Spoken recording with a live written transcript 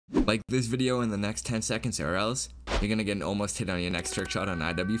Like this video in the next 10 seconds or else you're gonna get an almost hit on your next trick shot on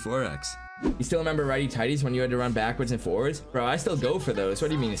IW4X. You still remember righty tighties when you had to run backwards and forwards? Bro, I still go for those. What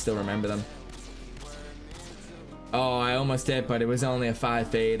do you mean you still remember them? Oh, I almost hit, but it was only a 5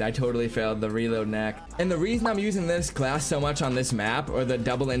 fade. I totally failed the reload neck. And the reason I'm using this class so much on this map, or the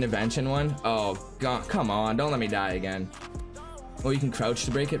double intervention one, oh god, come on, don't let me die again. Oh, you can crouch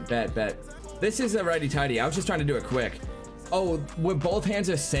to break it? Bet. This is a righty tighty. I was just trying to do it quick. Oh, where both hands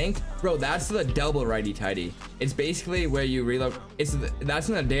are synced? Bro, that's the double righty tighty. It's basically where you reload. That's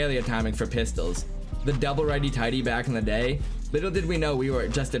an Adelia timing for pistols. The double righty tighty back in the day. Little did we know we were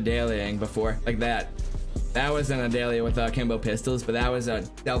just Adeliaing before, like that. That was an Adelia with Kimbo pistols, but that was a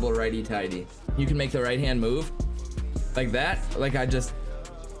double righty tighty. You can make the right hand move like that. Like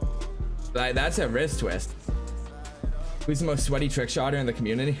that's a wrist twist. Who's the most sweaty trick shotter in the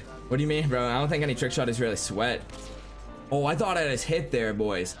community? What do you mean, bro? I don't think any trick shotters really sweat. Oh, I thought I just hit there,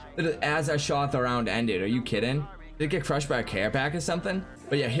 boys. As I shot, the round ended. Are you kidding? Did it get crushed by a care pack or something?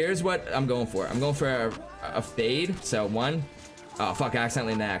 But yeah, here's what I'm going for. I'm going for a fade. So 1. Oh, fuck, I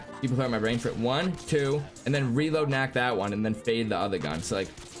accidentally knacked. People play my brain for it. 1, 2, and then reload knack that one, and then fade the other gun. So like,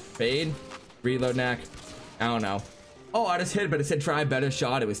 fade, reload knack. I don't know. Oh, I just hit, but it said try better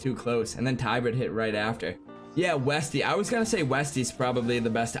shot. It was too close. And then Tybert hit right after. Yeah, Westy. I was gonna say Westy's probably the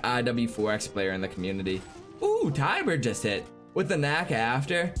best IW4X player in the community. Ooh, Tybert just hit with the knack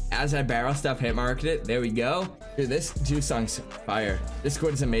after. As I barrel stuff hit marked it. There we go. Dude, this Juice fire.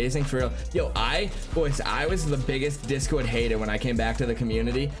 Discord is amazing for real. Yo, boys, I was the biggest Discord hater when I came back to the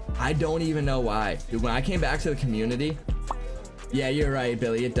community. I don't even know why. Dude, when I came back to the community, yeah, you're right,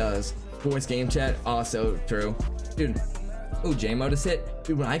 Billy, it does. Boys game chat, also true. Dude, ooh, J-Mode is hit.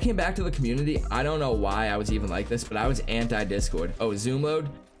 Dude, when I came back to the community, I don't know why I was even like this, but I was anti-Discord. Oh, zoom load.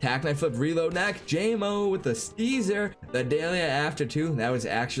 Tack knife flip, reload knack, J-Mo with the Steezer, the Adelia after 2. That was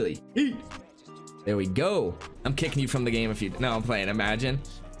actually heat. There we go. I'm kicking you from the game if you. No, I'm playing. Imagine.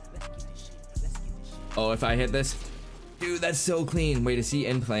 Oh, if I hit this, dude, that's so clean. Wait, is he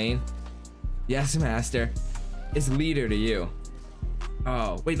in plane? Yes, master. It's leader to you.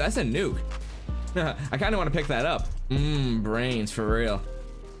 Oh, wait, that's a nuke. I kind of want to pick that up. Brains for real.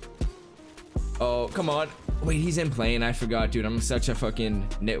 Oh, come on. Wait, he's in plane. I forgot, dude. I'm such a fucking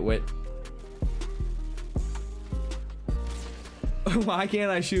nitwit. Why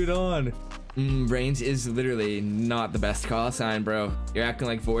can't I shoot on? Brains is literally not the best call sign, bro. You're acting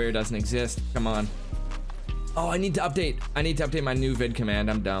like Voyeur doesn't exist. Come on. Oh, I need to update. I need to update my new vid command.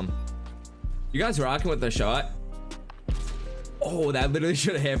 I'm dumb. You guys rocking with the shot? Oh, that literally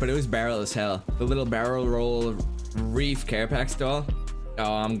should have hit, but it was barrel as hell. The little barrel roll reef care pack stall.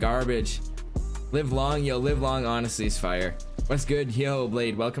 Oh, I'm garbage. Live long, yo, live long, honestly is fire. What's good? Yo,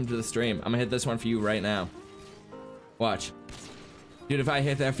 Blade, welcome to the stream. I'm gonna hit this one for you right now. Watch. Dude, if I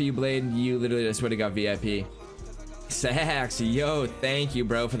hit that for you, Blade, you literally just would have got VIP. Sax, yo, thank you,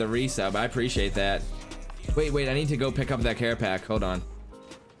 bro, for the resub. I appreciate that. Wait, I need to go pick up that care pack. Hold on.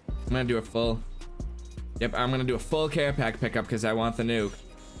 I'm gonna do a full. Yep, I'm gonna do a full care pack pickup because I want the nuke.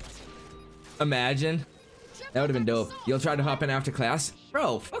 Imagine. That would have been dope. You'll try to hop in after class?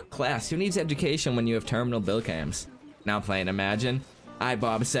 Bro, fuck class. Who needs education when you have terminal bill cams? Now playing, imagine.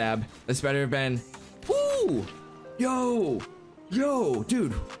 Bob Sab. This better have been. Woo! Yo,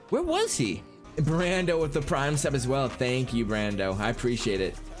 dude, where was he? Brando with the prime sub as well. Thank you, Brando. I appreciate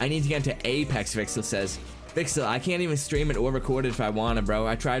it. I need to get into Apex, Vixel says. Vixel, I can't even stream it or record it if I wanna, bro.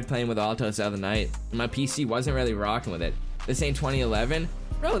 I tried playing with Altos the other night. My PC wasn't really rocking with it. This ain't 2011.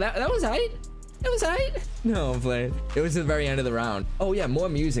 Bro, that was aight. It was aight. No, I'm playing. It was the very end of the round. Oh yeah, more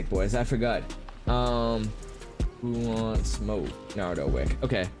music, boys. I forgot. Who wants smoke? Nardo Wick.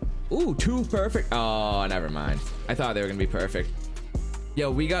 Okay. Ooh, 2 perfect. Oh, never mind. I thought they were gonna be perfect.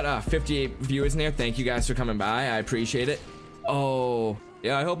 Yo, we got 58 viewers in there. Thank you guys for coming by. I appreciate it. Oh,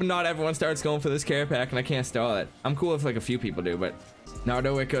 yeah. I hope not everyone starts going for this care pack and I can't stall it. I'm cool if like a few people do, but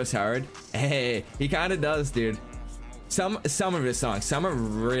Nardo Wick goes hard. Hey, he kind of does, dude. Some of his songs, some are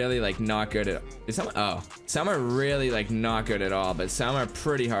really like not good at. Some are really like not good at all, but some are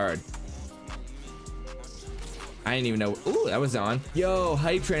pretty hard. I didn't even know. Ooh, that was on. Yo,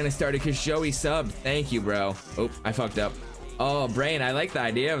 hype train has started because Joey subbed. Thank you, bro. Oh, I fucked up. Oh, Brain, I like the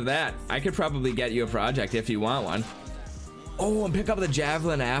idea of that. I could probably get you a project if you want one. Oh, and pick up the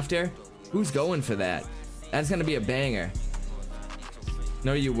javelin after. Who's going for that? That's gonna be a banger.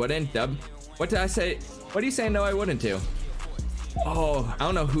 No, you wouldn't, Dub. What did I say? What do you say? No, I wouldn't do. Oh, I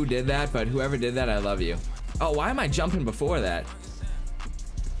don't know who did that, but whoever did that, I love you. Oh, why am I jumping before that?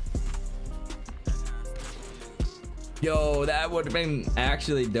 Yo, that would have been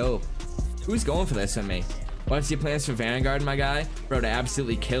actually dope. Who's going for this on me? What's your plans for Vanguard, my guy? Bro, to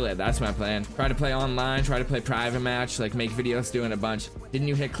absolutely kill it. That's my plan. Try to play online, try to play private match, like make videos doing a bunch. Didn't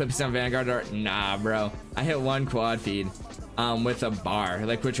you hit clips on Vanguard? Or nah, bro. I hit one quad feed with a bar,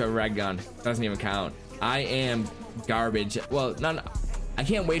 like with a red gun. Doesn't even count. I am garbage. Well, none. I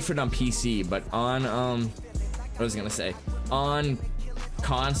can't wait for it on PC, but on what was I gonna say? On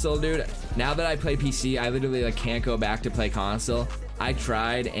console, dude. Now that I play PC, I literally like can't go back to play console. I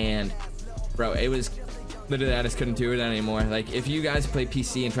tried and bro, it was literally I just couldn't do it anymore. Like if you guys play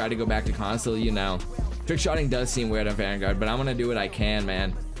PC and try to go back to console, you know, trickshotting does seem weird on Vanguard, but I'm gonna do what I can,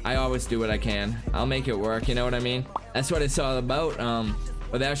 man. I always do what I can. I'll make it work, you know what I mean? That's what it's all about.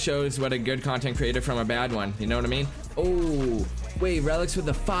 But that shows what a good content creator from a bad one, you know what I mean? Oh, wait, relics with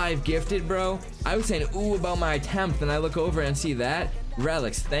the 5 gifted, bro. I was saying ooh about my attempt, and I look over and see that.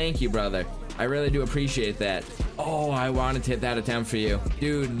 Relics, thank you, brother. I really do appreciate that. Oh, I wanted to hit that attempt for you.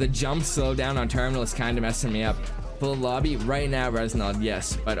 Dude, the jump slowdown on terminal is kind of messing me up. Full lobby right now, Resnald,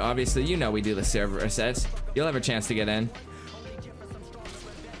 yes. But obviously, you know we do the server resets. You'll have a chance to get in.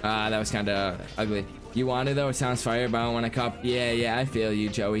 That was kind of ugly. You want it though? It sounds fire, but I don't want a cup. Yeah, I feel you,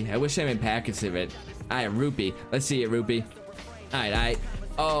 Joey. I wish I made packets of it. Alright, rupee. Let's see it, rupee. Alright.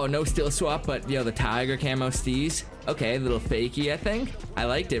 Oh, no steel swap, but yo, the tiger camo steez. Okay, a little fakey, I think. I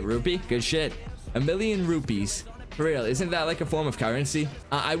liked it, rupee. Good shit. 1,000,000 rupees. For real, isn't that like a form of currency?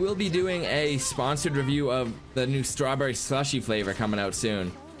 I will be doing a sponsored review of the new strawberry slushy flavor coming out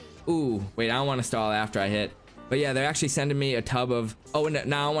soon. Ooh, wait, I don't want to stall after I hit. But yeah, they're actually sending me a tub of... Oh,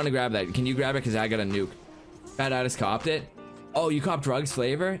 no, I want to grab that. Can you grab it? Because I got a nuke. Bad, I just copped it. Oh, you copped drugs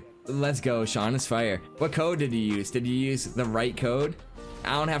flavor? Let's go, Sean. It's fire. What code did you use? Did you use the right code?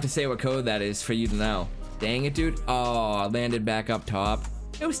 I don't have to say what code that is for you to know. Dang it, dude. Oh, I landed back up top.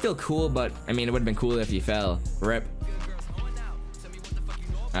 It was still cool, but I mean, it would have been cooler if you fell. Rip.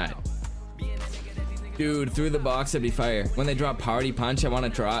 Alright. Dude, through the box, it'd be fire. When they drop party punch, I want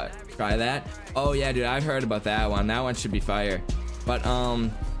to try that. Oh yeah, dude, I've heard about that one. That one should be fire. But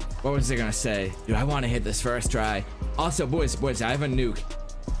what was I gonna say? Dude, I want to hit this first try. Also, boys, I have a nuke.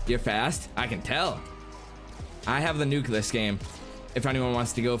 You're fast? I can tell. I have the nuke this game. If anyone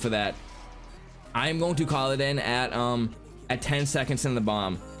wants to go for that, I'm going to call it in at 10 seconds in the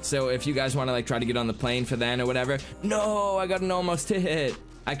bomb. So if you guys want to like try to get on the plane for then or whatever. No, I got an almost hit.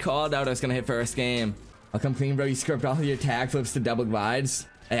 I called out I was gonna hit first game. I'll come clean, bro. You script all your tag flips to double glides.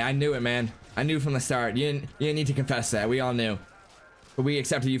 Hey, I knew it, man. I knew from the start. You didn't need to confess that. We all knew. But we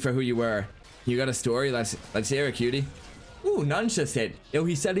accepted you for who you were. You got a story? Let's hear it, cutie. Ooh, Nuns just hit. Yo,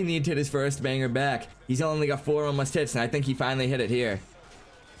 he said he needed to hit his first banger back. He's only got 4 almost hits, and I think he finally hit it here.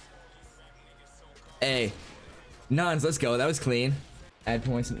 Hey, Nuns, let's go. That was clean. Add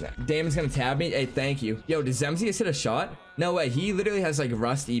points. Damon's gonna tab me. Hey, thank you. Yo, does Zemzius hit a shot? No way. He literally has like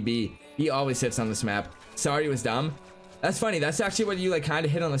Rust EB. He always hits on this map. Sorry, it was dumb. That's funny. That's actually what you like kind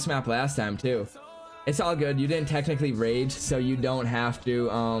of hit on this map last time too. It's all good. You didn't technically rage, so you don't have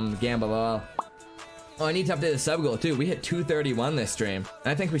to gamble all. Oh, I need to update the sub goal too. We hit 231 this stream,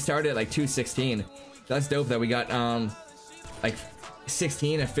 and I think we started at like 216. That's dope that we got like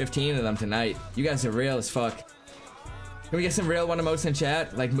 16 or 15 of them tonight. You guys are real as fuck. Can we get some real one emotes in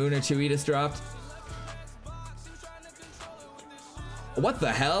chat? Like Moon or Chewy just dropped. What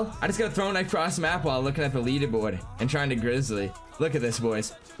the hell? I just got thrown across map while looking at the leaderboard and trying to grizzly. Look at this,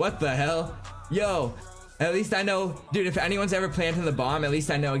 boys. What the hell? Yo, at least I know, dude, if anyone's ever planted the bomb, at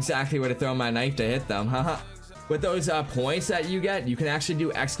least I know exactly where to throw my knife to hit them. Haha. With those points that you get, you can actually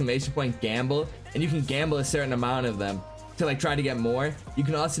do exclamation point gamble, and you can gamble a certain amount of them to like try to get more. You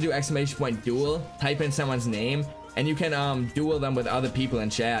can also do exclamation point duel, type in someone's name, and you can duel them with other people in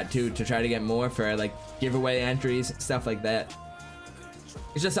chat too to try to get more for like giveaway entries, stuff like that.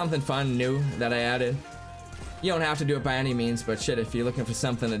 It's just something fun, new, that I added. You don't have to do it by any means, but shit, if you're looking for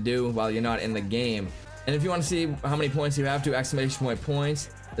something to do while you're not in the game. And if you want to see how many points you have to, exclamation point points.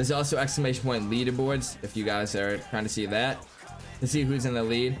 There's also exclamation point leaderboards, if you guys are trying to see that. To see who's in the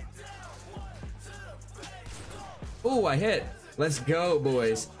lead. Ooh, I hit. Let's go,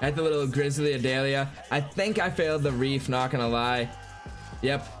 boys. I had the little GRIZZLY ADELIA. I think I failed the reef, not gonna lie.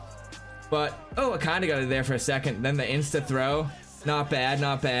 Yep. But, oh, I kind of got it there for a second. Then the insta throw. Not bad,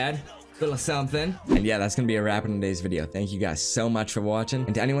 not bad. Little something. And yeah, that's gonna be a wrap in today's video. Thank you guys so much for watching.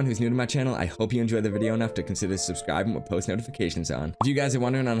 And to anyone who's new to my channel, I hope you enjoyed the video enough to consider subscribing with post notifications on. If you guys are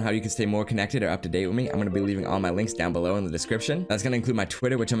wondering on how you can stay more connected or up to date with me, I'm gonna be leaving all my links down below in the description. That's gonna include my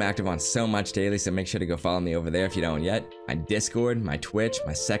Twitter, which I'm active on so much daily, so make sure to go follow me over there if you don't yet. My Discord, my Twitch,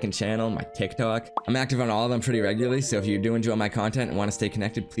 my second channel, my TikTok. I'm active on all of them pretty regularly, so if you do enjoy my content and want to stay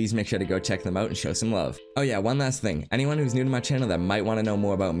connected, please make sure to go check them out and show some love. Oh yeah, one last thing. Anyone who's new to my channel that might want to know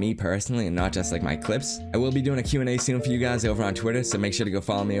more about me personally, personally and not just like my clips. I will be doing a Q&A soon for you guys over on Twitter, so make sure to go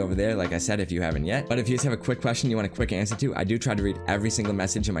follow me over there, like I said, if you haven't yet. But if you just have a quick question you want a quick answer to, I do try to read every single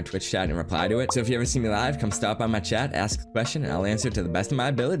message in my Twitch chat and reply to it. So if you ever see me live, come stop by my chat, ask a question, and I'll answer it to the best of my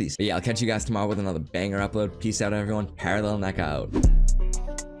abilities. But yeah, I'll catch you guys tomorrow with another banger upload. Peace out, everyone. Parallel Necca out.